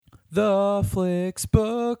The Flicks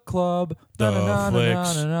Book Club. The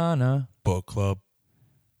Flicks Book Club.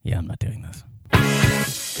 Yeah, I'm not doing this.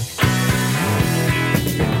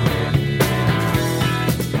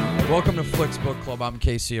 Welcome to Flicks Book Club. I'm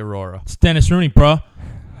Casey Aurora. It's Dennis Rooney, bro.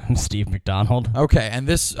 I'm Steve McDonald. Okay, and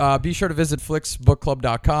this be sure to visit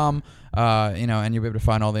flicksbookclub.com. And you'll be able to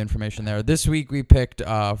find all the information there. This week we picked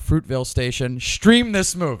Fruitvale Station. Stream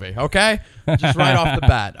this movie, okay? Just right off the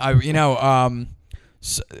bat.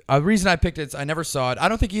 The reason I picked it is I never saw it. I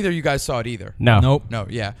don't think either of you guys saw it either. No. Nope. No,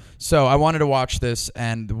 yeah. So I wanted to watch this,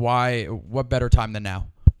 and what better time than now?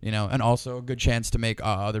 And also a good chance to make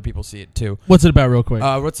other people see it too. What's it about, real quick?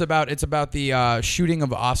 It's about the shooting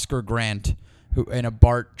of Oscar Grant, who in a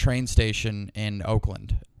BART train station in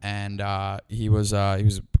Oakland, and he was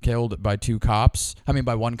killed by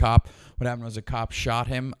by one cop. What happened was a cop shot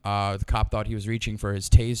him. The cop thought he was reaching for his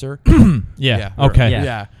taser. yeah. Okay.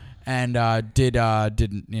 Yeah. And it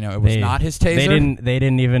was not his taser. They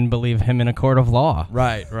didn't even believe him in a court of law.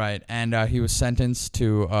 Right. And he was sentenced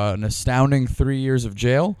to an astounding 3 years of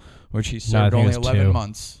jail, which he served only 11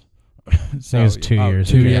 months. So it was 2 years.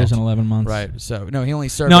 2 years and 11 months. Right. So no, he only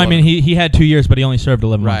served. No, I mean he had 2 years, but he only served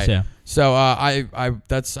 11 months. Yeah. So I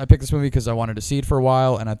picked this movie because I wanted to see it for a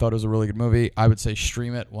while, and I thought it was a really good movie. I would say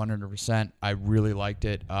stream it 100%. I really liked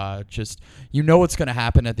it. Just what's going to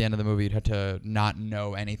happen at the end of the movie. You'd have to not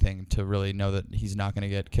know anything to really know that he's not going to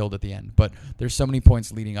get killed at the end. But there's so many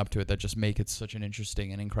points leading up to it that just make it such an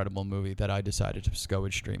interesting and incredible movie that I decided to just go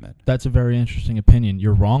and stream it. That's a very interesting opinion.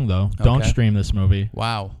 You're wrong, though. Okay. Don't stream this movie.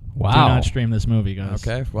 Wow. Do not stream this movie, guys.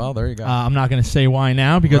 Okay, well, there you go. I'm not going to say why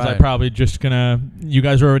now because Right. I'm probably just going to... You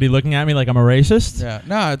guys are already looking at me like I'm a racist. Yeah,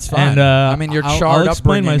 no, it's fine. And your I'll charred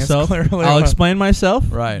explain upbringing is myself. clearly I'll explain myself.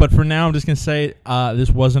 Right. But for now, I'm just going to say this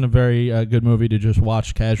wasn't a very good movie to just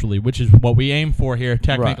watch casually, which is what we aim for here,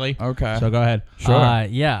 technically. Right. Okay. So go ahead. Sure.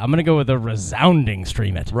 I'm gonna go with a resounding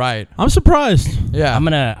stream it. Right. I'm surprised. Yeah. I'm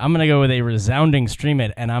gonna go with a resounding stream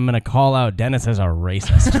it, and I'm gonna call out Dennis as a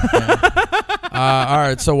racist. All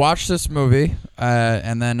right, so watch this movie,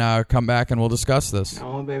 and then come back and we'll discuss this.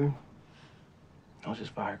 No, baby. No,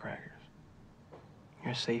 just firecrackers.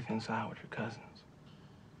 You're safe inside with your cousins.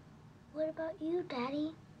 What about you,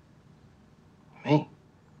 Daddy? Me?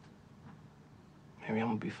 Maybe I'm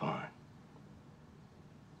gonna be fine.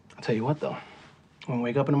 I'll tell you what, though. When we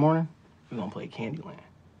wake up in the morning, we're gonna play Candyland.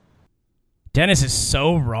 Dennis is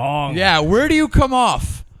so wrong. Yeah, where do you come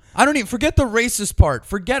off? I don't even forget the racist part.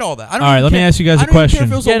 Forget all that. I don't All right, even let me care. ask you guys a I don't even question. care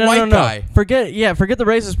if it was Yeah, a white guy. Forget the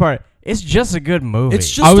racist part. It's just a good movie. It's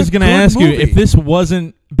just I was a going to good ask you, movie. if this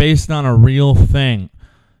wasn't based on a real thing,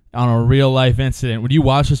 on a real life incident, would you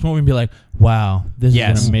watch this movie and be like, wow, this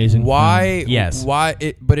Yes. is an amazing Why? film? Yes. Why?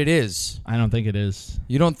 But it is. I don't think it is.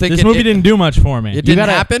 You don't think This movie didn't do much for me. It didn't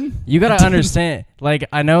happen? You gotta understand. Like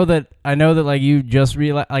I know that like you just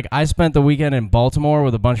realize. Like I spent the weekend in Baltimore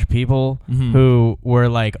with a bunch of people who were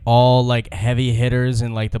like all like heavy hitters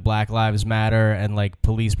in like the Black Lives Matter and like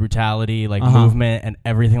police brutality like movement and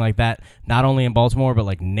everything like that. Not only in Baltimore but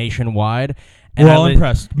like nationwide. And We're all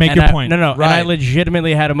impressed. Make your point. No. Right. And I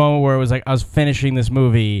legitimately had a moment where it was like I was finishing this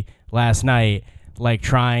movie last night, like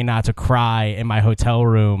trying not to cry in my hotel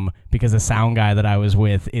room because the sound guy that I was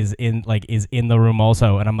with is in the room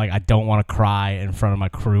also, and I'm like I don't want to cry in front of my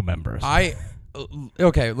crew members.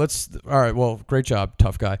 Okay, let's. All right, well, great job,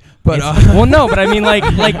 tough guy. But Well, no, but I mean like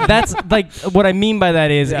that's like what I mean by that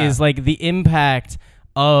is like the impact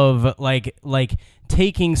of like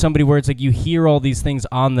taking somebody where it's like you hear all these things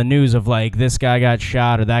on the news of like this guy got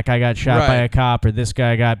shot or that guy got shot by a cop or this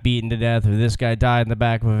guy got beaten to death or this guy died in the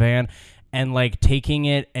back of a van, and like taking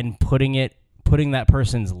it and putting that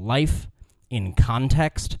person's life in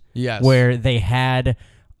context. Yes. Where they had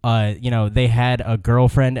they had a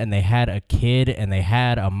girlfriend and they had a kid and they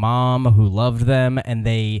had a mom who loved them, and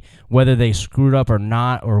they, whether they screwed up or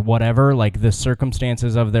not or whatever, like the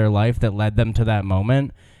circumstances of their life that led them to that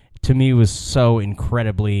moment, to me was so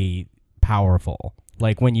incredibly powerful.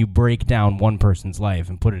 Like when you break down one person's life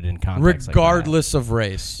and put it in context, regardless of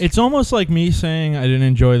race, It's almost like me saying I didn't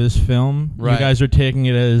enjoy this film. Right. You guys are taking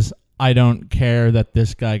it as I don't care that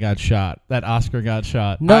this guy got shot, that Oscar got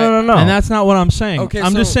shot. No. And that's not what I'm saying. Okay,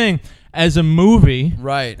 I'm so- just saying, as a movie,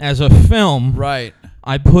 right? as a film, Right.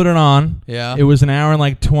 I put it on. Yeah. It was an hour and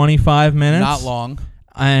like 25 minutes. Not long.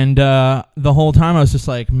 And the whole time I was just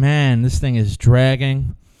like, man, this thing is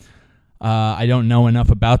dragging. I don't know enough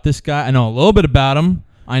about this guy. I know a little bit about him.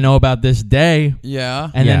 I know about this day. Yeah.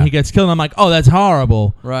 And then he gets killed. And I'm like, oh, that's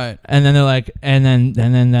horrible. Right. And then they're like, and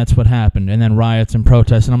then that's what happened. And then riots and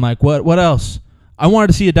protests. And I'm like, what else? I wanted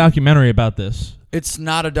to see a documentary about this. It's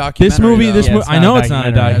not a documentary. This movie, Yeah, I know it's not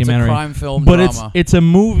a documentary. It's a crime film but drama. it's a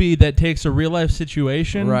movie that takes a real life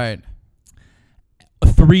situation. Right.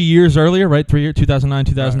 3 years earlier, right? 2009,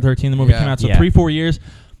 2013, the movie came out. So 3-4 years.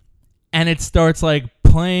 And it starts like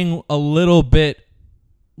playing a little bit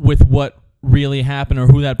with what really happened or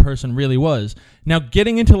who that person really was. Now,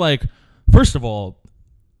 getting into like, first of all,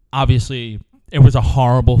 obviously it was a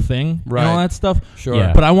horrible thing and all that stuff. Sure.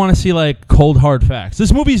 Yeah. But I want to see like cold hard facts.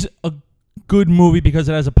 This movie's a good movie because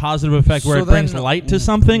it has a positive effect where So it brings then light to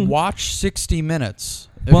something. Watch 60 Minutes.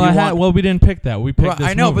 If Well, you want- we didn't pick that. We picked this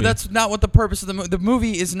I know, movie. but that's not what the purpose of the movie. The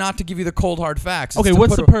movie is not to give you the cold hard facts. It's Okay, to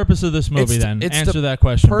what's put the purpose of this movie it's to- then? it's Answer to that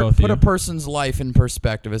question, both put of a you. person's life in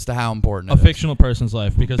perspective as to how important A it is. fictional person's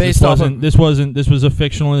life, because Based this off wasn't. This was a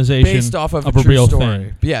fictionalization Based off of a true real story.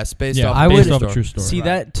 thing. Yes, based Yeah, off. I of would- true based off a story. true story. See,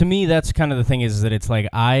 that to me, that's kind of the thing is that it's like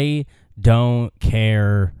I don't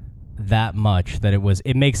care that much that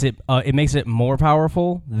it makes it more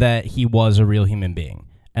powerful that he was a real human being.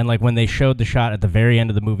 And like when they showed the shot at the very end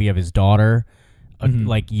of the movie of his daughter,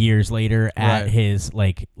 like years later at Right. his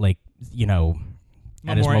like you know.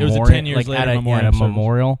 At his Memorial. It was a memorial, 10 years like later at a memorial service.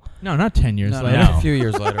 memorial. No, not 10 years No, later. no, a few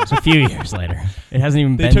years later. It's a few years later. It hasn't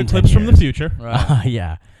even They been took 10 clips from the years. future. Right.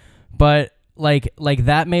 Yeah, but like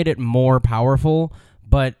that made it more powerful.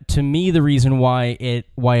 But to me, the reason why it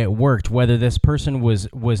worked, whether this person was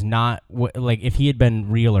not like if he had been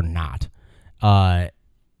real or not,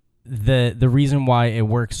 the reason why it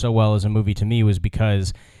worked so well as a movie to me was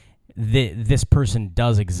because this person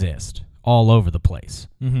does exist all over the place.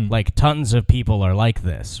 Mm-hmm. Like tons of people are like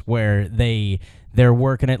this, where they're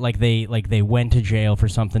working it like they went to jail for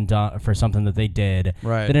something that they did.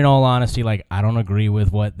 Right. That in all honesty, like I don't agree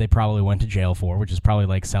with what they probably went to jail for, which is probably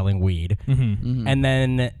like selling weed. Mm-hmm. Mm-hmm. And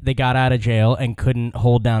then they got out of jail and couldn't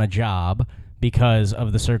hold down a job because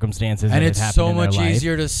of the circumstances And that it's had happened so in their much life.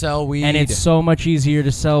 easier to sell weed. And it's so much easier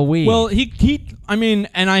to sell weed. Well, I mean,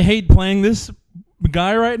 and I hate playing this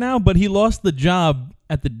guy right now, but he lost the job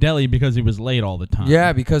at the deli because he was late all the time.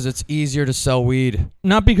 yeah, because it's easier to sell weed.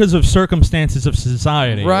 Not because of circumstances of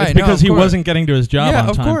society. Right, It's no, because of he course. wasn't getting to his job Yeah, on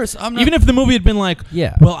of time. course. I'm not- Even if the movie had been like,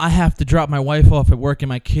 yeah. well, I have to drop my wife off at work and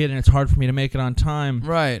my kid, and it's hard for me to make it on time.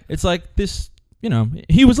 Right. It's like this,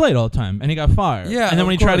 he was late all the time, and he got fired. Yeah, and then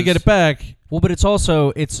when of he tried to get course. it back, Well, but it's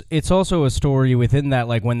also a story within that,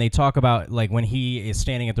 like when they talk about like when he is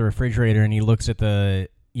standing at the refrigerator and he looks at the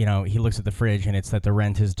fridge and it's that the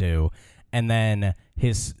rent is due, and then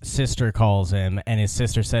his sister calls him and his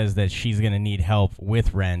sister says that she's going to need help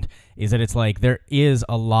with rent, is that it's like there is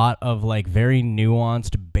a lot of like very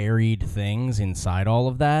nuanced buried things inside all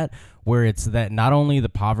of that, where it's that not only the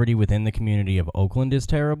poverty within the community of Oakland is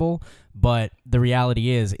terrible, but the reality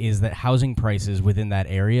is that housing prices within that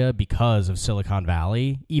area, because of Silicon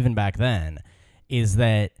Valley, even back then, is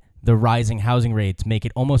that the rising housing rates make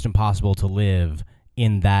it almost impossible to live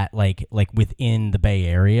in that like within the Bay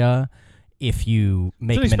Area if you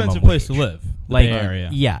make it's an minimum expensive place to wage. live. The Like Bay Area.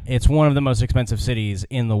 yeah, it's one of the most expensive cities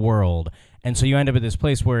in the world. And so you end up at this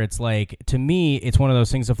place where it's like, to me, it's one of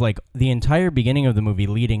those things of like the entire beginning of the movie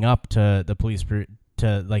leading up to the police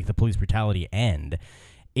brutality end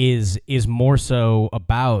is more so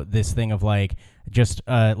about this thing of like just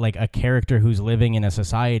like a character who's living in a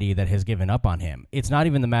society that has given up on him. It's not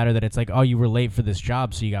even the matter that it's like, oh, you were late for this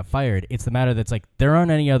job, so you got fired. It's the matter that's like there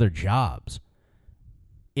aren't any other jobs.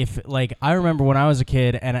 If like I remember when I was a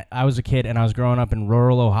kid and I was growing up in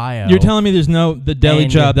rural Ohio. You're telling me there's the deli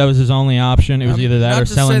And- job, that was his only option? It was either that not or to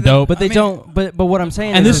say selling that- dope? But they I mean- don't. But what I'm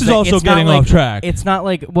saying And is this is that also it's not getting like- off track. It's not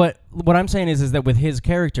like what I'm saying is that with his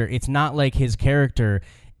character, it's not like his character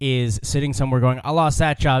is sitting somewhere going, I lost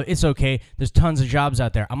that job. It's okay. There's tons of jobs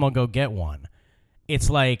out there. I'm gonna go get one. It's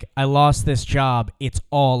like, I lost this job. It's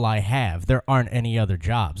all I have. There aren't any other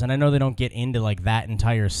jobs. And I know they don't get into like that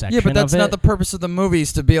entire section. Yeah, but that's of not it. the purpose of the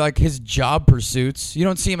movies, to be like his job pursuits. You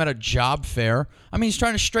don't see him at a job fair. I mean, he's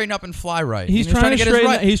trying to straighten up and fly right. He's And trying to get his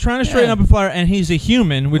straighten. right. He's trying to straighten Yeah. up a flyer, and he's a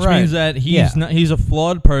human, which Right. means that he's Yeah. not. He's a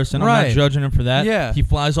flawed person. I'm Right. not judging him for that. Yeah. He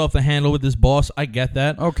flies off the handle with his boss. I get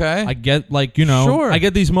that. Okay. I get Sure. I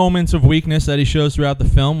get these moments of weakness that he shows throughout the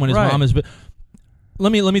film when his Right. mom is.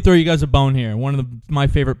 Let me throw you guys a bone here. One of my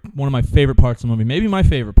favorite parts of the movie, maybe my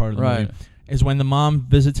favorite part of the Right. movie, is when the mom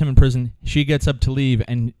visits him in prison. She gets up to leave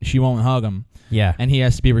and she won't hug him, Yeah. and he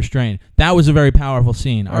has to be restrained. That was a very powerful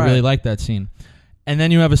scene. I Right. really like that scene. And then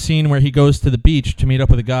you have a scene where he goes to the beach to meet up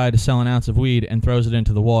with a guy to sell an ounce of weed and throws it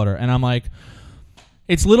into the water. And I'm like,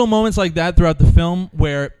 it's little moments like that throughout the film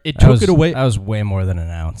where it took it away. That was way more than an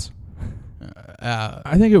ounce.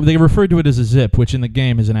 I think they referred to it as a zip, which in the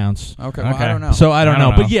game is an ounce. Okay. Well, I don't know. So I don't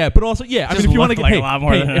know. But also, yeah. I mean, if you want to get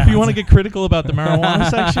if you want to get critical about the marijuana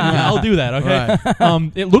section, I'll do that. Okay.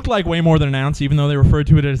 Right. It looked like way more than an ounce, even though they referred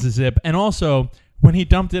to it as a zip. And also, when he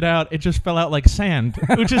dumped it out, it just fell out like sand,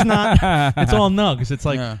 which is not. It's all nugs. It's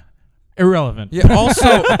like. Yeah. Irrelevant. Yeah.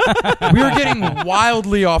 Also, we were getting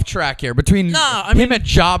wildly off track here between him at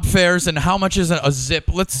job fairs and how much is a zip.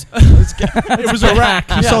 Let's get. It was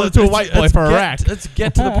Iraq. He sold it to a white boy for Iraq. Let's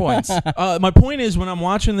get to the points. My point is, when I'm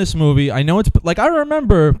watching this movie, I know it's like I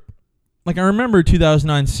remember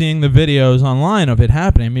 2009 seeing the videos online of it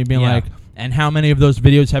happening, me being like, and how many of those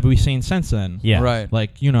videos have we seen since then? Yeah. Right.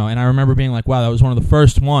 Like, and I remember being like, wow, that was one of the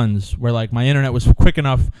first ones where like my internet was quick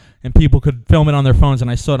enough and people could film it on their phones, and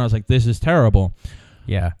I saw it and I was like, this is terrible.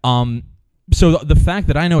 Yeah. So the fact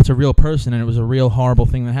that I know it's a real person and it was a real horrible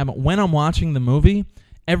thing that happened, when I'm watching the movie,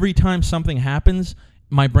 every time something happens,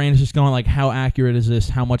 my brain is just going like, how accurate is this?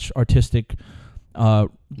 How much artistic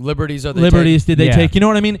liberties did they take? You know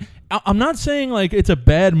what I mean? I'm not saying like it's a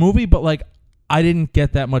bad movie, but like I didn't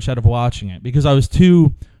get that much out of watching it because I was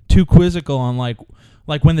too quizzical on like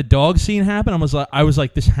when the dog scene happened. I was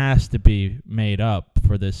like this has to be made up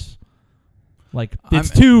for this. Like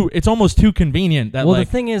it's almost too convenient. That the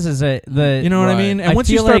thing is that you know what I mean. And once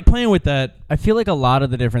you start playing with that, I feel like a lot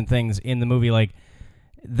of the different things in the movie, like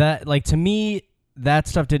that, like to me, that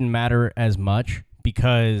stuff didn't matter as much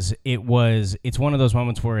because it's one of those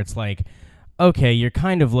moments where it's like, okay, you're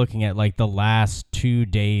kind of looking at like the last 2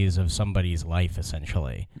 days of somebody's life,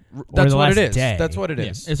 essentially. That's what it is. Day. That's what it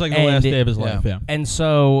is. It's like the last day of his life. Yeah. And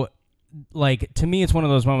so, like to me, it's one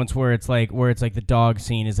of those moments where it's like the dog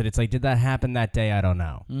scene is that it's like, did that happen that day? I don't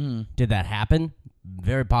know. Did that happen?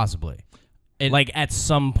 Very possibly. Like at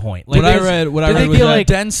some point. Like what I read was that like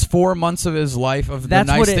dense 4 months of his life of the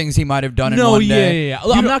nice things he might have done in one day. Yeah.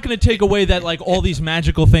 I'm not going to take away that like all these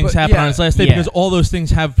magical things happen on his last day because all those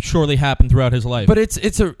things have surely happened throughout his life. But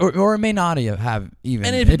or it may not have even.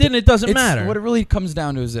 And if it didn't, it doesn't matter. What it really comes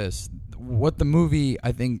down to is this. What the movie,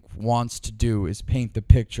 I think, wants to do is paint the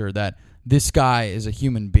picture that this guy is a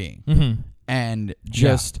human being. And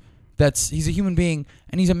just... he's a human being,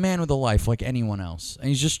 and he's a man with a life like anyone else. And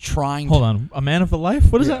he's just trying Hold on. A man of a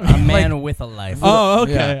life? What does that mean? A man with a life. Oh,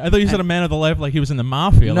 okay. Yeah. I thought you said a man of the life like he was in the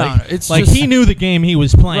mafia. No, it's like he knew the game he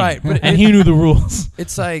was playing. Right, and he knew the rules.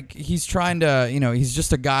 It's like he's trying to, he's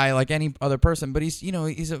just a guy like any other person, but he's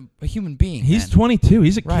a human being. He's 22.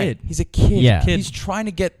 He's a kid. He's a kid. Yeah. He's trying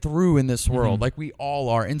to get through in this world like we all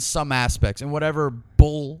are in some aspects and whatever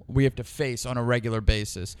bull we have to face on a regular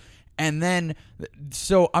basis. And then,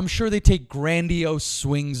 so I'm sure they take grandiose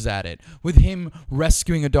swings at it with him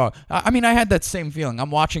rescuing a dog. I mean, I had that same feeling. I'm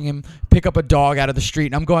watching him pick up a dog out of the street,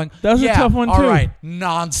 and I'm going, that was a tough one, too. All right,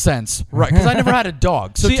 nonsense. Right, because I never had a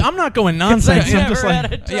dog. So see, I'm not going nonsense. I'm just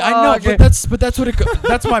like, yeah, I know, but that's what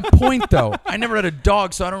that's my point, though. I never had a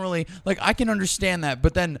dog, so I don't really, I can understand that.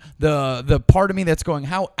 But then the part of me that's going,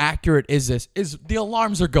 how accurate is this? Is the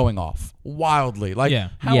alarms are going off wildly.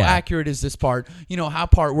 How accurate is this part? How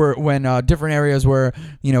part when different areas where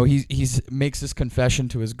he's makes this confession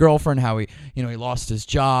to his girlfriend, how he lost his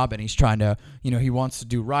job and he's trying to he wants to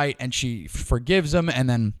do right, and she forgives him, and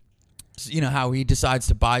then how he decides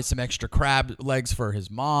to buy some extra crab legs for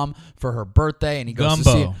his mom for her birthday, and he goes to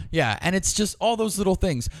see it. And it's just all those little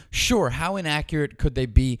things. Sure, how inaccurate could they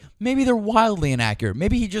be? Maybe they're wildly inaccurate.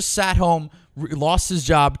 Maybe he just sat home, lost his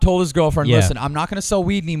job, told his girlfriend, listen, I'm not going to sell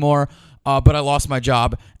weed anymore, but I lost my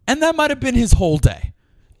job, and that might have been his whole day.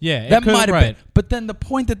 Yeah, that might have been. But then the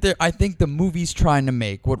point that I think the movie's trying to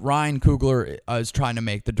make, what Ryan Coogler is trying to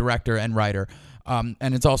make, the director and writer, and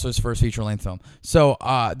it's also his first feature-length film. So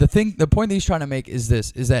the point that he's trying to make is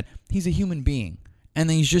that he's a human being, and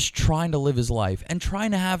then he's just trying to live his life and trying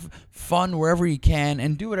to have fun wherever he can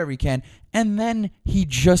and do whatever he can, and then he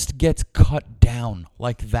just gets cut down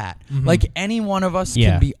like that. Like any one of us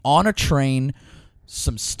can be on a train,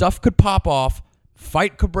 some stuff could pop off,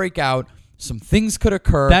 fight could break out, some things could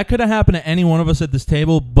occur. That could have happened to any one of us at this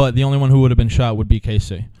table, but the only one who would have been shot would be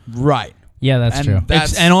Casey. Right. Yeah, that's true.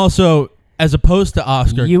 And also, as opposed to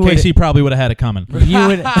Oscar, Casey probably would have had it coming. You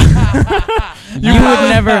would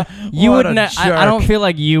never. I don't feel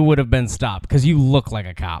like you would have been stopped because you look like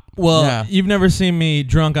a cop. Well, you've never seen me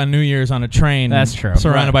drunk on New Year's on a train. That's true.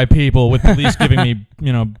 Surrounded by people with police giving me,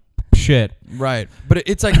 shit. Right. But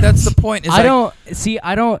it's like that's the point. Is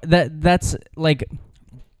That's like.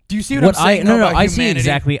 Do you see what I'm saying? No. I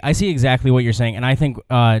see exactly what you're saying, and I think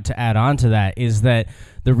to add on to that is that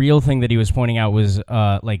the real thing that he was pointing out was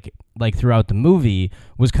like throughout the movie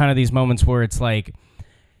was kind of these moments where it's like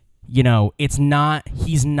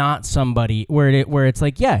he's not somebody where it's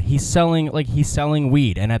like, yeah, he's selling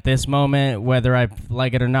weed, and at this moment, whether I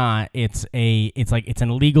like it or not, it's an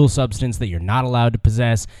illegal substance that you're not allowed to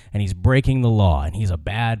possess, and he's breaking the law, and he's a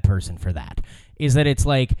bad person for that. Is that it's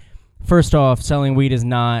like, first off, selling weed is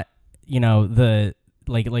not, the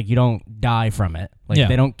like you don't die from it,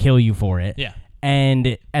 they don't kill you for it. Yeah.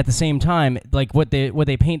 And at the same time, like what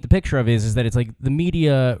they paint the picture of is that it's like the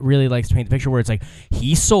media really likes to paint the picture where it's like,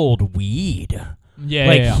 he sold weed.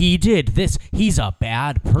 Yeah, he did this. He's a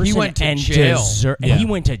bad person. He went to jail. And he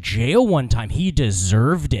went to jail one time. He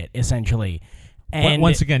deserved it, essentially. And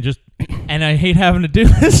once again, and I hate having to do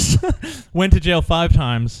this, went to jail 5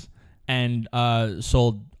 times and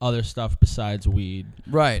sold other stuff besides weed.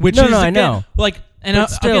 Right. Which I know. Again,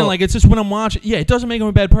 it's just when I'm watching, it doesn't make him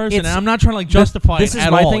a bad person, and I'm not trying to justify it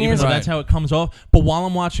at all, even though that's how it comes off. But while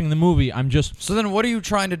I'm watching the movie, I'm just... So then what are you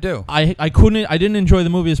trying to do? I didn't enjoy the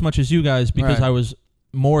movie as much as you guys because I was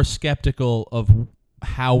more skeptical of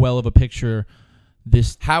how well of a picture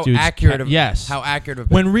this how dude's accurate of yes how accurate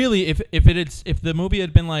of when really if the movie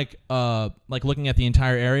had been like looking at the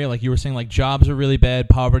entire area, like you were saying, like jobs are really bad,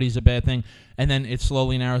 poverty's a bad thing, and then it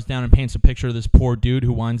slowly narrows down and paints a picture of this poor dude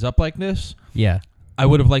who winds up like this. Yeah, I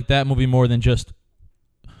would have liked that movie more than just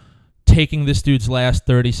taking this dude's last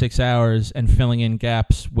 36 hours and filling in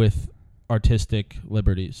gaps with artistic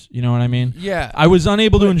liberties. You know what I mean? Yeah. I was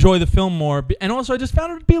unable to enjoy the film more, and also I just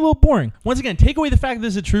found it to be a little boring. Once again, take away the fact that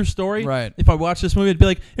this is a true story. Right. If I watched this movie, I'd be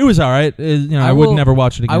like, it was all right. I would never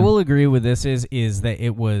watch it again. I will agree with this is that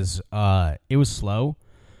it was slow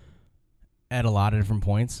at a lot of different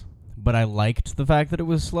points, but I liked the fact that it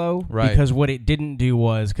was slow. Right. Because what it didn't do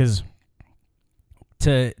was, because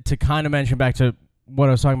to kind of mention back to what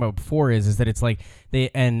I was talking about before is that it's like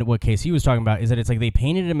and what Casey was talking about is that it's like they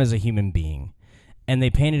painted him as a human being, and they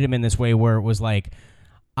painted him in this way where it was like,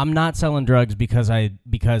 I'm not selling drugs because I'm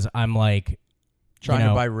like trying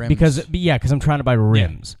to buy rims. Because I'm trying to buy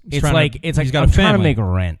rims. Yeah. It's like I'm trying to make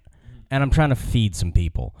rent, and I'm trying to feed some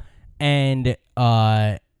people, and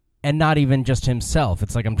not even just himself.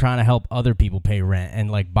 It's like I'm trying to help other people pay rent and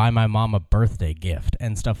like buy my mom a birthday gift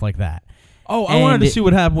and stuff like that. Oh, I wanted to see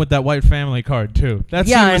what happened with that white family card too. That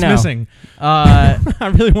scene was missing. I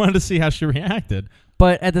really wanted to see how she reacted.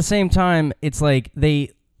 But at the same time, it's like they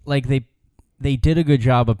did a good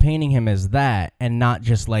job of painting him as that, and not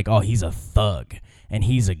just like, oh, he's a thug and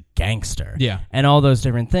he's a gangster. Yeah. And all those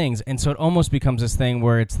different things. And so it almost becomes this thing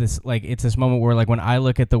where it's this moment where, like, when I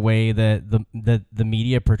look at the way that the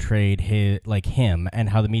media portrayed him and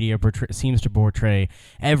how the media seems to portray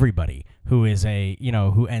everybody who is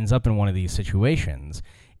who ends up in one of these situations,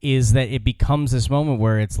 is that it becomes this moment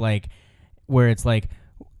where it's like,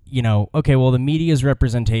 okay, well, the media's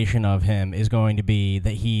representation of him is going to be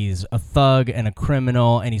that he's a thug and a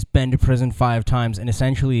criminal, and he's been to prison 5 times, and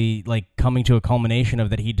essentially, like, coming to a culmination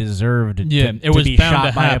of that he deserved to be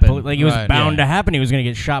shot by a police. Like, it was bound to happen. He was going to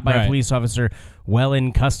get shot by a police officer while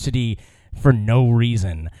in custody for no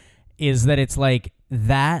reason. Is that it's like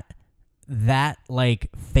that like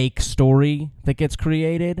fake story that gets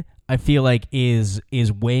created, I feel like is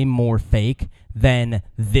way more fake than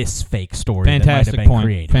this fake story that might have been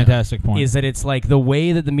created. Fantastic point. Is that it's like the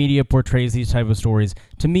way that the media portrays these type of stories,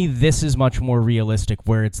 to me, this is much more realistic,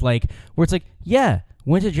 where it's like, yeah,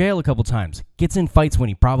 went to jail a couple times, gets in fights when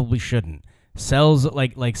he probably shouldn't, sells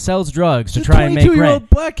drugs to try and make rent. 22-year-old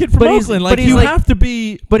black kid from Oakland, have to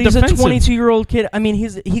be But defensive. He's a 22-year-old kid. I mean,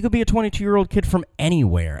 he could be a 22-year-old kid from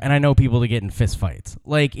anywhere, and I know people that get in fist fights.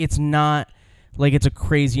 Like, it's not like it's a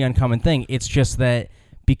crazy uncommon thing. It's just that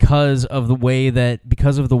because of the way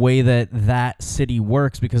that city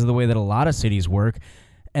works, because of the way that a lot of cities work,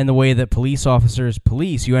 and the way that police officers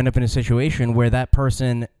police, you end up in a situation where that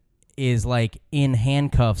person is like in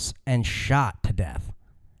handcuffs and shot to death,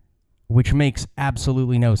 which makes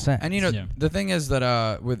absolutely no sense. And the thing is that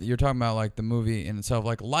you're talking about like the movie in itself,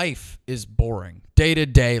 like life is boring.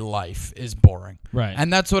 Day-to-day life is boring. Right.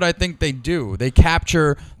 And that's what I think they do. They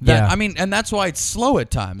capture that. Yeah. I mean, and that's why it's slow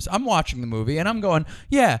at times. I'm watching the movie and I'm going,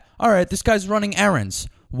 yeah, all right, this guy's running errands.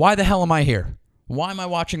 Why the hell am I here? Why am I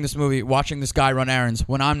watching this movie, watching this guy run errands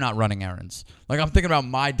when I'm not running errands? Like, I'm thinking about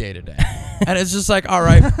my day-to-day. And it's just like, all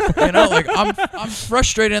right, like I'm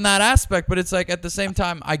frustrated in that aspect, but it's like at the same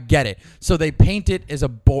time, I get it. So they paint it as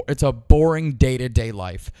it's a boring day-to-day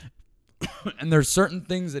life. And there's certain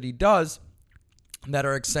things that he does that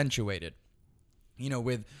are accentuated.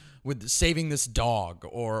 With with saving this dog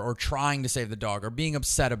or trying to save the dog or being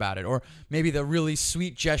upset about it, or maybe the really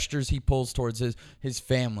sweet gestures he pulls towards his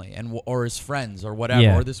family or his friends or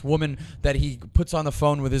whatever, or this woman that he puts on the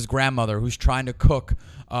phone with his grandmother who's trying to cook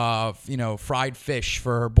fried fish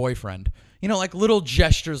for her boyfriend. Like little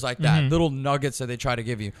gestures like that, little nuggets that they try to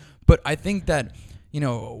give you. But I think that,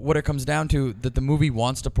 what it comes down to, that the movie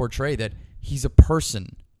wants to portray that he's a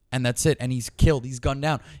person and that's it. And he's killed. He's gunned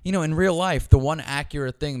down. In real life, the one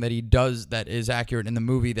accurate thing that he does that is accurate in the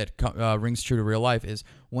movie that rings true to real life is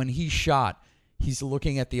when he's shot, he's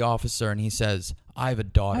looking at the officer and he says, I have a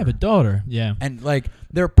daughter. Yeah. And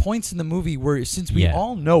there are points in the movie where, since we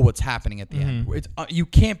all know what's happening at the end, it's, you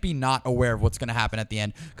can't be not aware of what's going to happen at the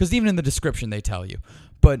end, because even in the description they tell you.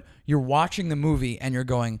 But you're watching the movie and you're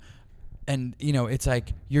going, and it's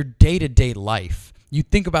like your day-to-day life. You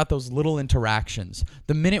think about those little interactions.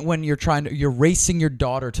 The minute when you're racing your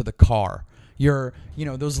daughter to the car, you're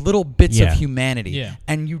those little bits of humanity,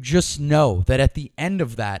 and you just know that at the end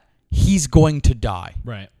of that, he's going to die.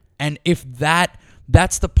 Right. And if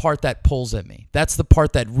that's the part that pulls at me. That's the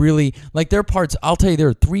part that really, there are parts, I'll tell you, there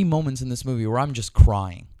are 3 moments in this movie where I'm just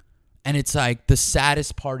crying. And it's like the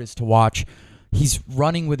saddest part is to watch. He's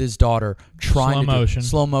running with his daughter, slow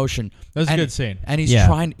motion. That's a good scene. And he's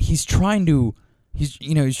just trying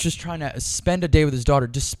to spend a day with his daughter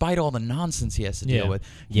despite all the nonsense he has to deal with.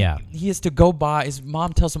 He has to go buy, his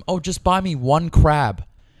mom tells him, just buy me 1 crab.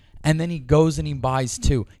 And then he goes and he buys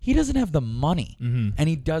 2. He doesn't have the money, and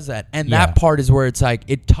he does that. And that part is where it's like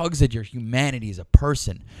it tugs at your humanity as a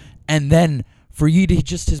person. And then for you to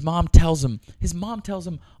his mom tells him,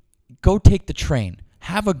 go take the train,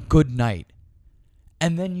 have a good night.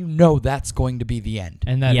 And then that's going to be the end.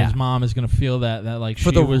 And that his mom is going to feel that like for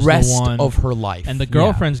she the was rest the one of her life. And the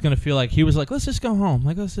girlfriend's going to feel like he was like, let's just go home.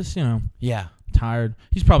 Like, let's just, tired.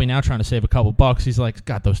 He's probably now trying to save a couple bucks. He's like,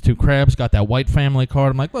 got those 2 crabs, got that white family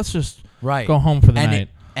card. I'm like, let's just go home for the night.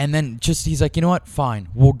 And then he's like, you know what? Fine,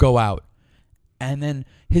 we'll go out. And then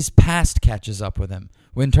his past catches up with him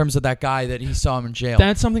in terms of that guy that he saw him in jail.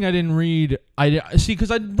 That's something I didn't read.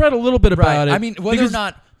 Because I read a little bit about it. I mean, whether or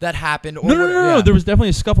not that happened. Or No. There was definitely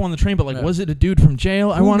a scuffle on the train, but was it a dude from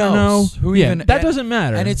jail? I want to know. That doesn't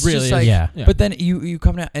matter. And it's really just like, but then you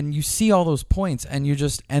come down and you see all those points, and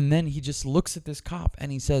and then he just looks at this cop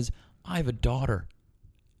and he says, I have a daughter.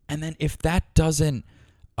 And then if that doesn't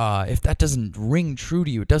ring true to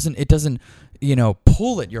you, it doesn't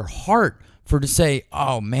pull at your heart to say,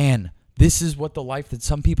 oh man, this is what the life that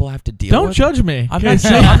some people have to deal with. Don't judge me. I'm not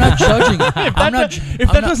judging.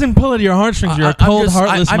 If that doesn't pull at your heartstrings, you're a cold,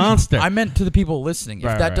 heartless monster. I meant to the people listening.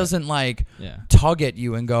 If that doesn't tug at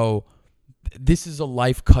you and go, this is a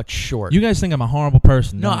life cut short. You guys think I'm a horrible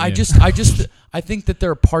person? No, I think that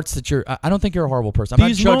there are parts that I don't think you're a horrible person. I'm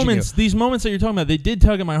not judging you. These moments that you're talking about, they did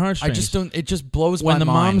tug at my heartstrings. I just don't. It just blows my mind. When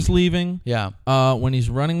the mom's leaving, when he's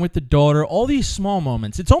running with the daughter, all these small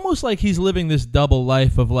moments. It's almost like he's living this double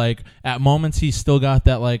life of at moments he's still got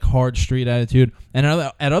that hard street attitude, and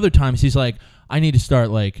at other times he's like, I need to start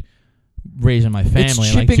raising my family.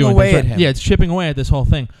 It's chipping away at him. Yeah, it's chipping away at this whole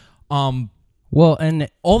thing. Well, and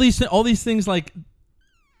all these things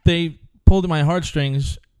they pulled at my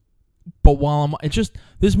heartstrings, but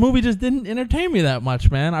this movie just didn't entertain me that much,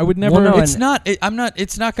 man. I would never. Well, no, it's not.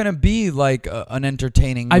 It's not going to be an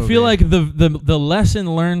entertaining movie. I feel like the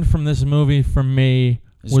lesson learned from this movie for me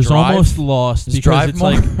was almost lost because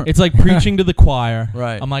it's like preaching to the choir.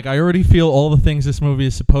 Right. I'm like, I already feel all the things this movie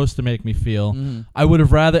is supposed to make me feel. I would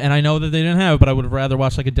have rather, and I know that they didn't have it, but I would have rather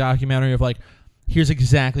watched a documentary of here's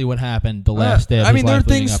exactly what happened the last day of his life. There are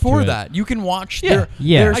things for that. You can watch.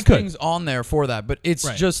 There's things on there for that. But it's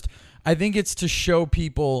just, I think it's to show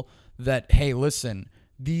people that, hey, listen,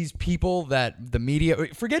 these people that the media,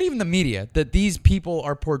 forget even the media, that these people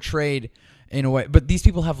are portrayed in a way, but these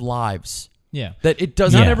people have lives. Yeah. That it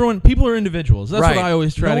doesn't. Not everyone, people are individuals. That's what I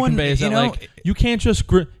always try to convey. Is that you can't just,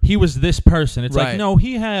 he was this person. It's no,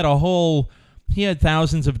 he had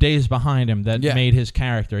thousands of days behind him that made his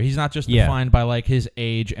character. He's not just defined by his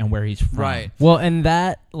age and where he's from. Right. Well, and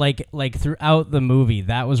that throughout the movie,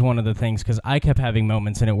 that was one of the things, because I kept having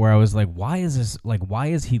moments in it where I was like, why is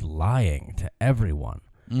he lying to everyone?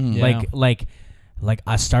 I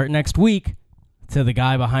start next week to the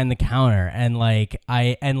guy behind the counter and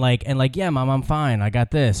yeah, Mom, I'm fine. I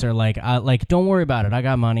got this. Or don't worry about it. I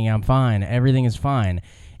got money. I'm fine. Everything is fine.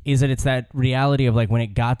 is that it's that reality of like when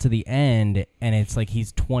it got to the end and it's like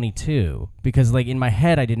he's 22, because like in my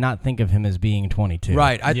head I did not think of him as being 22.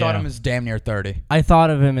 Right. I thought him as damn near 30. I thought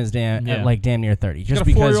of him as damn near 30. Just He's got a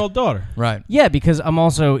because 4-year-old daughter. Right. Yeah, because I'm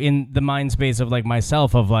also in the mind space of like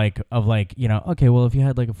myself of like you know, okay, well if you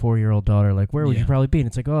had like a 4-year-old daughter, like where would you probably be? And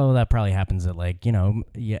it's like, oh, that probably happens at like, you know,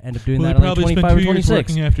 you end up doing that at like 25 or 26.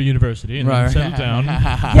 Working after university and then settle down.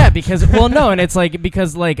 Yeah, because and it's like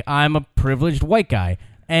because like I'm a privileged white guy.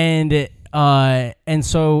 And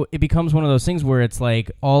so it becomes one of those things where it's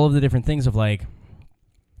like all of the different things of like,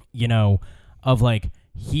 you know, of like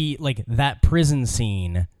he like that prison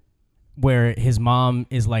scene where his mom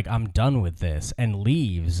is like, I'm done with this and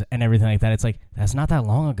leaves and everything like that. It's like, that's not that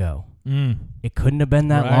long ago. It couldn't have been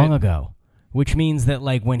that long ago, which means that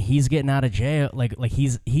like when he's getting out of jail, like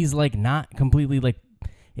he's like not completely like,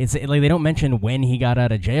 it's like they don't mention when he got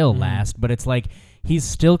out of jail last, but it's like he's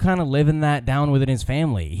still kind of living that down within his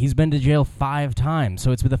family. He's been to jail 5 times,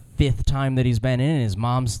 so it's the 5th time that he's been in, and his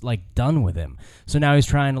mom's like done with him. So now he's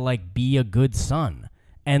trying to like be a good son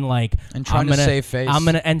and like trying to save face.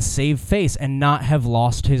 Save face and not have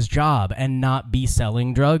lost his job and not be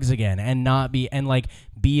selling drugs again and not be and like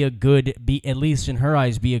be at least in her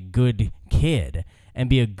eyes be a good kid and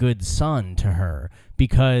be a good son to her.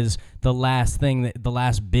 Because the last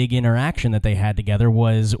big interaction that they had together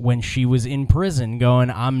was when she was in prison going,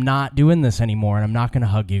 I'm not doing this anymore and I'm not going to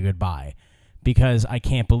hug you goodbye because I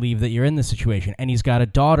can't believe that you're in this situation. And he's got a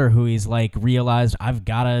daughter who he's like realized I've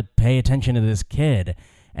got to pay attention to this kid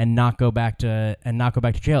and not go back to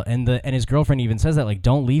jail. And his girlfriend even says that like,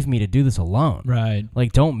 don't leave me to do this alone. Right.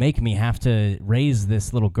 Like, don't make me have to raise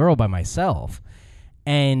this little girl by myself.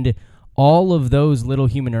 And all of those little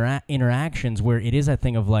human interactions where it is that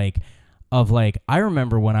thing of like I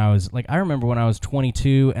remember when I was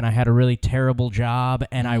 22 and I had a really terrible job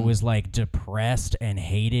and I was like depressed and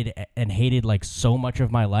hated like so much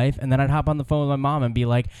of my life, and then I'd hop on the phone with my mom and be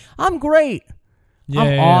like, I'm great.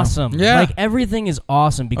 I'm awesome. Yeah. Like everything is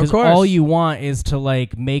awesome because all you want is to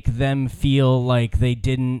like make them feel like they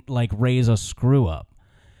didn't like raise a screw up.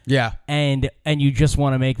 Yeah. And you just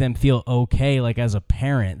want to make them feel okay, like as a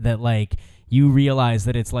parent, that like you realize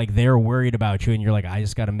that it's like they're worried about you and you're like, I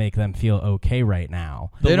just got to make them feel okay right now.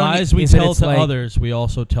 The lies we tell to others, we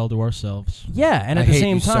also tell to ourselves. Yeah, and at the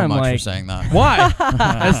same time, so much like, for saying that. Why?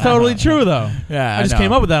 That's totally true, though. Yeah, I just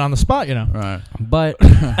came up with that on the spot, you know. Right. But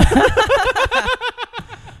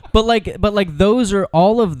But like those are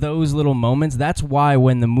all of those little moments. That's why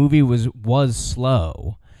when the movie was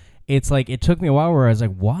slow, it's like it took me a while where I was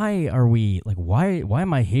like, why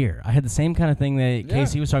am I here? I had the same kind of thing that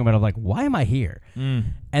Casey was talking about of like, why am I here?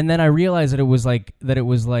 And then I realized that it was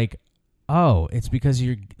like, oh, it's because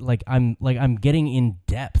you're like I'm getting in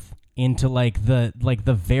depth into like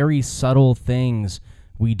the very subtle things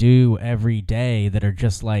we do every day that are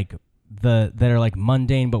just like that are like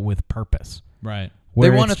mundane but with purpose. Right. They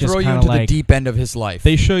want to throw you into the deep end of his life.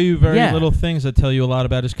 They show you very little things that tell you a lot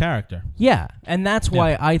about his character. Yeah, and that's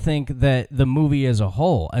why I think that the movie as a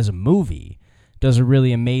whole, as a movie, does a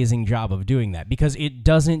really amazing job of doing that, because it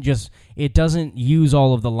doesn't use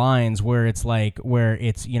all of the lines where it's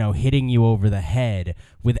hitting you over the head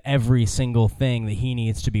with every single thing that he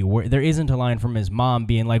needs to be. There isn't a line from his mom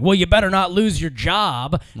being like, well, you better not lose your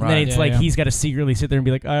job. And then it's he's got to secretly sit there and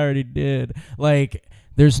be like, I already did. Like,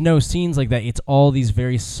 there's no scenes like that. It's all these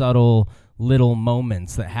very subtle little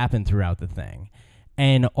moments that happen throughout the thing.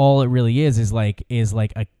 And all it really is like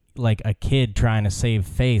a kid trying to save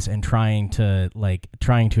face and trying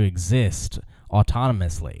to exist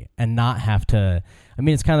autonomously and not have to. I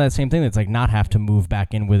mean, it's kind of that same thing. That's like not have to move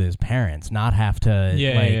back in with his parents, not have to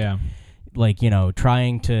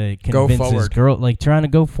trying to convince his girl, like trying to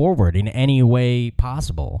go forward in any way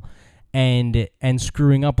possible, and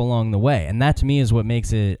screwing up along the way. And that to me is what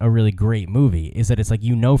makes it a really great movie, is that it's like,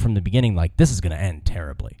 from the beginning, like, this is going to end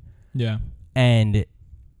terribly. Yeah. And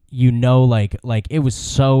like it was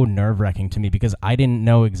so nerve-wracking to me because I didn't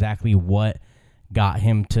know exactly what got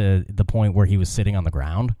him to the point where he was sitting on the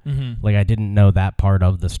ground. Mm-hmm. Like, I didn't know that part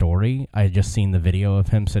of the story. I had just seen the video of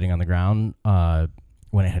him sitting on the ground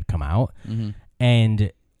when it had come out. Mm-hmm.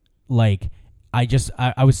 And like, I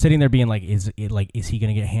was sitting there being like, is he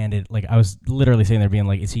going to get handed, like, I was literally sitting there being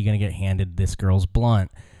like, is he going to get handed this girl's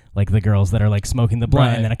blunt? Like the girls that are like smoking the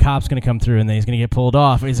blunt, and then a cop's going to come through and then he's going to get pulled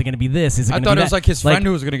off. Is it going to be this? Is it going to be that? I thought it was like his friend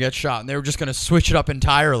who was going to get shot and they were just going to switch it up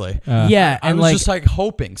entirely. I was just like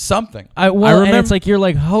hoping something. I remember, and it's like you're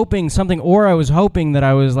like hoping something, or I was hoping that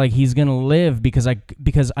I was like, he's going to live because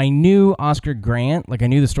I knew Oscar Grant, like I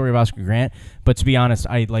knew the story of Oscar Grant, but to be honest,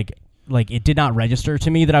 I like it did not register to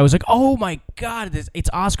me that I was like, oh my God, it's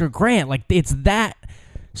Oscar Grant. Like it's that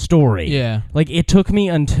story. Yeah. Like, it took me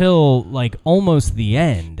until, like, almost the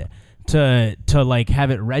end to like,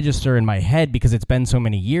 have it register in my head because it's been so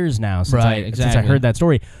many years now since since I heard that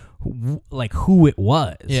story, like, who it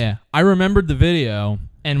was. Yeah. I remembered the video,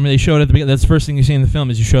 and when they showed it at the beginning, that's the first thing you see in the film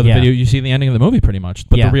is you show the video, you see the ending of the movie pretty much,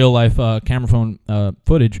 but the real-life camera phone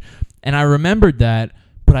footage. And I remembered that,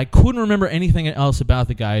 but I couldn't remember anything else about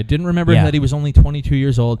the guy. I didn't remember that he was only 22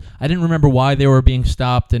 years old. I didn't remember why they were being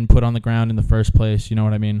stopped and put on the ground in the first place. You know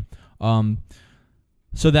what I mean?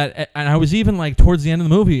 So that, and I was even like towards the end of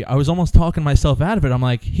the movie, I was almost talking myself out of it. I'm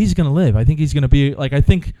like, he's going to live. I think he's going to be like,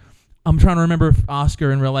 I'm trying to remember if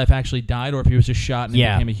Oscar in real life actually died or if he was just shot and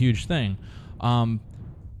it became a huge thing. I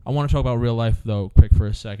want to talk about real life though, quick for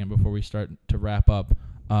a second before we start to wrap up.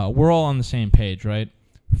 We're all on the same page, right?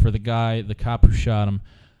 For the guy, the cop who shot him,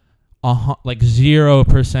 like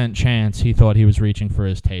 0% chance he thought he was reaching for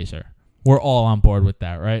his taser. We're all on board with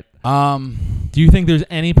that, right? Do you think there's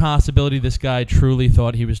any possibility this guy truly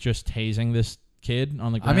thought he was just tasing this kid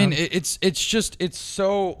on the ground? I mean, it's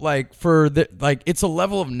so like it's a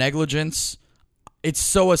level of negligence. It's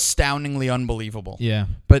so astoundingly unbelievable. Yeah,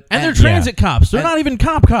 but they're transit cops. They're not even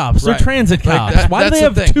cops. Right. They're transit cops. Why do they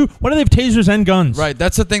have Why do they have tasers and guns? Right.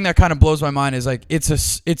 That's the thing that kind of blows my mind. Is like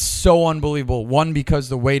it's so unbelievable. One, because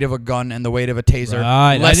the weight of a gun and the weight of a taser.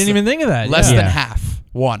 Right. I didn't even think of that. Less than half.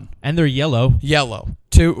 One. And they're yellow.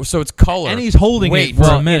 Two. So it's color. And he's holding it for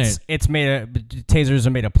a minute. It's made of tasers are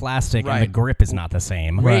made of plastic, and the grip is not the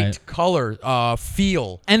same. Weight, color,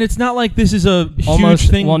 feel, and it's not like this is a huge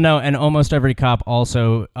thing. Well, no, and almost every cop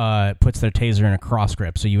also puts their taser in a cross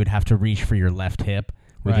grip, so you would have to reach for your left hip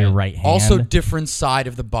with your right hand. Also, different side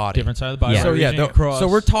of the body. Different side of the body. Yeah. So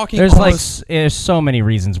we're talking. There's so many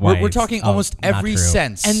reasons why we're talking almost every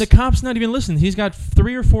sense. And the cop's not even listening. He's got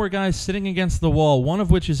 3 or 4 guys sitting against the wall, one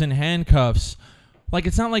of which is in handcuffs. Like,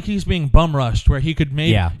 it's not like he's being bum rushed where he could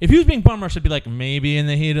maybe... Yeah. If he was being bum rushed, it'd be like, maybe in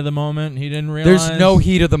the heat of the moment, he didn't realize... There's no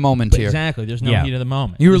heat of the moment here. Exactly. There's no heat of the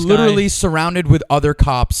moment. You're literally surrounded with other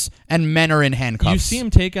cops, and men are in handcuffs. You see him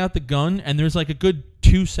take out the gun, and there's like a good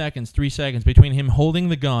 2 seconds, 3 seconds between him holding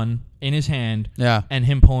the gun in his hand and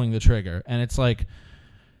him pulling the trigger. And it's like...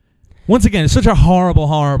 Once again, it's such a horrible,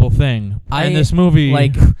 horrible thing. And this movie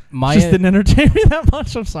just didn't entertain me that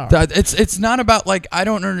much. I'm sorry. It's not about like I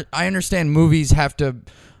understand movies have to.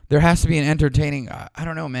 There has to be an entertaining. I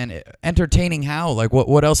don't know, man. Entertaining how? Like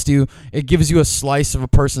what else do you? It gives you a slice of a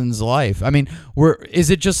person's life. I mean, is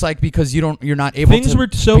it just like because you're not able? Things were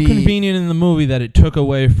so convenient in the movie that it took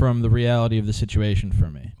away from the reality of the situation for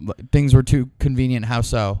me. Things were too convenient. How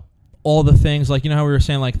so? All the things, like, you know how we were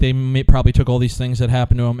saying, like, they probably took all these things that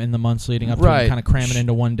happened to him in the months leading up to him, kind of cram it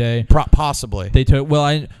into one day. Possibly. They took,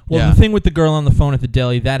 the thing with the girl on the phone at the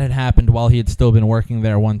deli, that had happened while he had still been working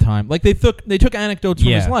there one time. Like, they took anecdotes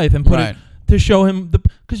from his life and put it to show him,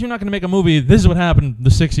 because you're not going to make a movie, this is what happened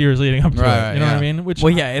the 6 years leading up to it. You know what I mean? Which,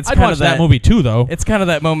 it's I'd watch that movie too, though. It's kind of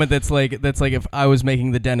that moment that's like if I was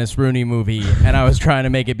making the Dennis Rooney movie and I was trying to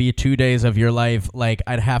make it be 2 days of your life, like,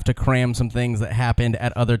 I'd have to cram some things that happened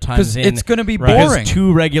at other times in. It's going to be boring.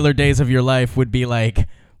 2 regular days of your life would be like...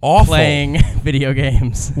 Awful. Playing video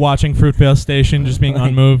games. Watching Fruitvale Station, just being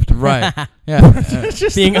unmoved. Right. Yeah.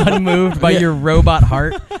 Just being unmoved by your robot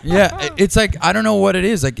heart. Yeah. It's like, I don't know what it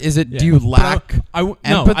is. Like, do you lack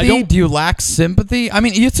empathy? Do you lack sympathy? I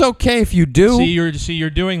mean, it's okay if you do. See, you're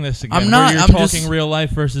doing this again. I'm not. You're talking real life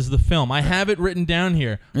versus the film. I have it written down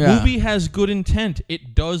here. Yeah. Movie has good intent.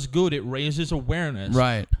 It does good. It raises awareness.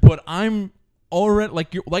 Right. But I'm... already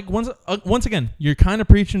once again, you're kind of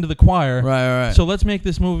preaching to the choir. Right. So let's make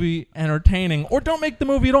this movie entertaining, or don't make the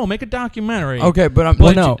movie at all. Make a documentary. Okay, but I'm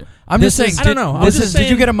just saying. I don't know. Did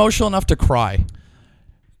you get emotional enough to cry?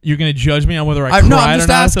 You're gonna judge me on whether I cried no, I'm just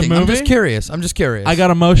or not asking. at the movie? I'm just curious. I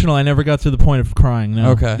got emotional. I never got to the point of crying.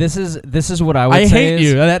 No. Okay. This is what I would say. I hate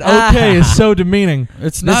you. That okay is so demeaning.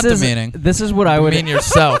 It's not demeaning. This is what I would demean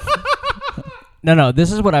yourself. No.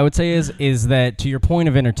 This is what I would say is that, to your point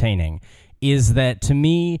of entertaining, is that to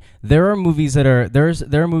me there are movies that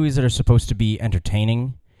are supposed to be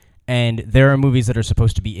entertaining, and there are movies that are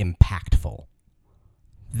supposed to be impactful.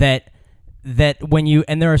 That when you,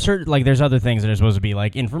 and there are certain, like, there's other things that are supposed to be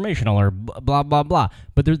like informational or blah blah blah.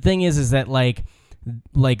 But the thing is that like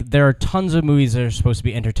there are tons of movies that are supposed to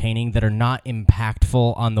be entertaining that are not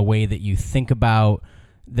impactful on the way that you think about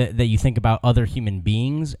that you think about other human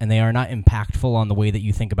beings, and they are not impactful on the way that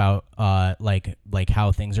you think about like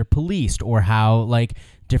how things are policed or how like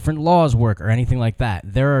different laws work or anything like that.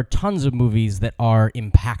 There are tons of movies that are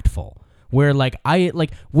impactful where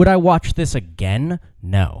would I watch this again?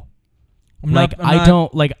 No. I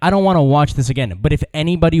don't want to watch this again. But if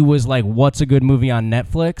anybody was like, "What's a good movie on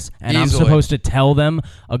Netflix?" and I'm supposed to tell them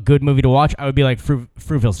a good movie to watch, I would be like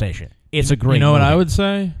Fruitvale Station. It's a great. You know movie. what I would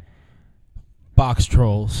say? Box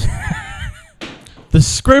Trolls. The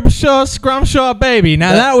Scrumshaw baby.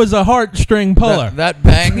 Now that was a heartstring puller. That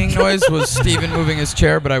banging noise was Steven moving his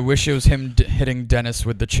chair, but I wish it was him hitting Dennis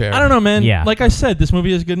with the chair. I don't know, man. Yeah. Like I said, this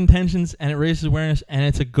movie has good intentions, and it raises awareness, and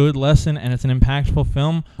it's a good lesson, and it's an impactful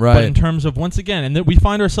film. Right. But in terms of, once again, and we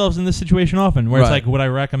find ourselves in this situation often, where it's like, would I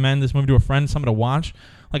recommend this movie to a friend, someone to watch?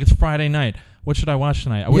 Like, it's Friday night. What should I watch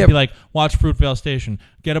tonight? I wouldn't be like, watch Fruitvale Station.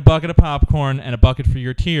 Get a bucket of popcorn and a bucket for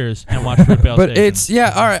your tears and watch Fruitvale but Station. It's,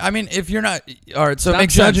 all right. I mean, if you're not, all right, so Stop it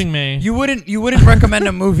makes judging sense. me. You wouldn't recommend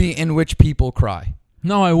a movie in which people cry.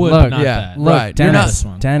 No, I would, Look, but not that. Look, Right.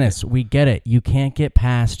 Dennis, we get it. You can't get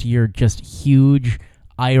past your just huge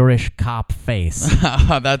Irish cop face.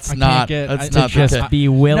 That's not the just case. be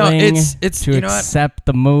willing it's to you know accept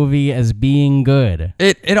the movie as being good.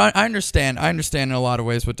 I understand. I understand in a lot of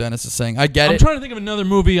ways what Dennis is saying. I get I'm trying to think of another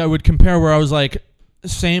movie I would compare where I was like,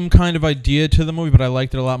 same kind of idea to the movie, but I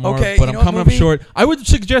liked it a lot more. Okay, but I'm coming up short. I would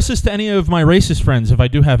suggest this to any of my racist friends if I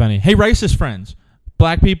do have any. Hey, racist friends.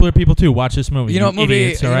 Black people are people too. Watch this movie. You know what movie?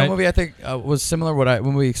 Idiots, What movie I think was similar?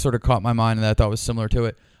 When we sort of caught my mind and that I thought was similar to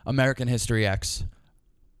it. American History X.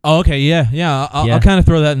 Oh, okay, yeah. I'll kind of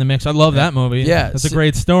throw that in the mix. I love that movie. Yeah, that's a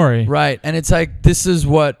great story. Right, and it's like this is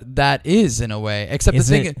what that is in a way. Except Is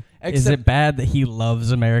the thing is it bad that he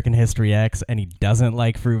loves American History X and he doesn't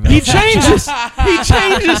like Fruitvale? He changes. He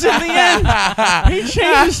changes in the end. He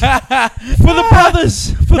changes for the brothers.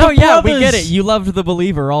 For the brothers. We get it. You loved The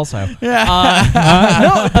Believer also. Yeah.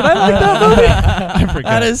 No, did I like that movie? I forgot.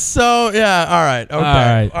 That is so. Yeah. All right.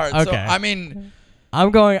 Okay. All right. So Okay. I mean,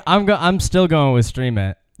 I'm still going with Stream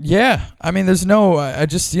It. yeah. I mean, there's no. I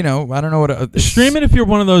just I don't know what. Stream it if you're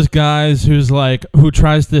one of those guys who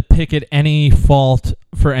tries to pick at any fault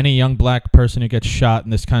for any young black person who gets shot in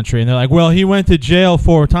this country, and they're like, well, he went to jail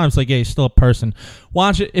 4 times. Like, yeah, he's still a person.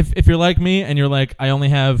 Watch it if you're like me and you're like, I only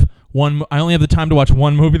have the time to watch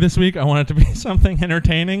one movie this week. I want it to be something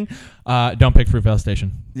entertaining. Don't pick Fruitvale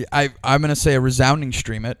Station. I'm gonna say a resounding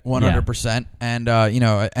Stream It, 100%. And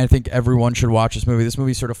I think everyone should watch this movie. This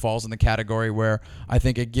movie sort of falls in the category where I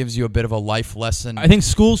think it gives you a bit of a life lesson. I think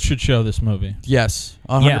schools should show this movie. Yes,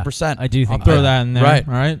 100%. I do think I'll throw that in there. Right.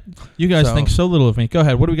 All right. You guys think so little of me. Go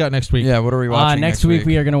ahead. What do we got next week? Yeah. What are we watching next week?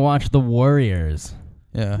 We are gonna watch The Warriors.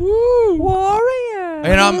 Yeah. Woo, Warriors!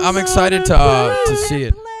 And I'm excited to see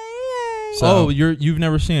it. So, you've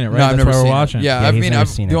never seen it, right? No, I've That's never why we're seen watching. it. Yeah, he's never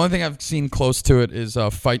seen the it. only thing I've seen close to it is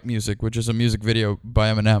Fight Music, which is a music video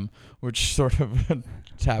by Eminem, which sort of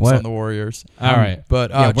taps on the Warriors. All right. But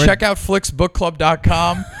check out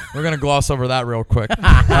flicksbookclub.com. We're going to gloss over that real quick.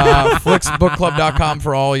 Flicksbookclub.com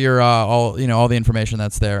for all your all the information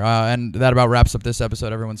that's there. And that about wraps up this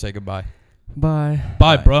episode. Everyone say goodbye. Bye.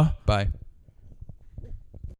 Bye, bruh. Bye.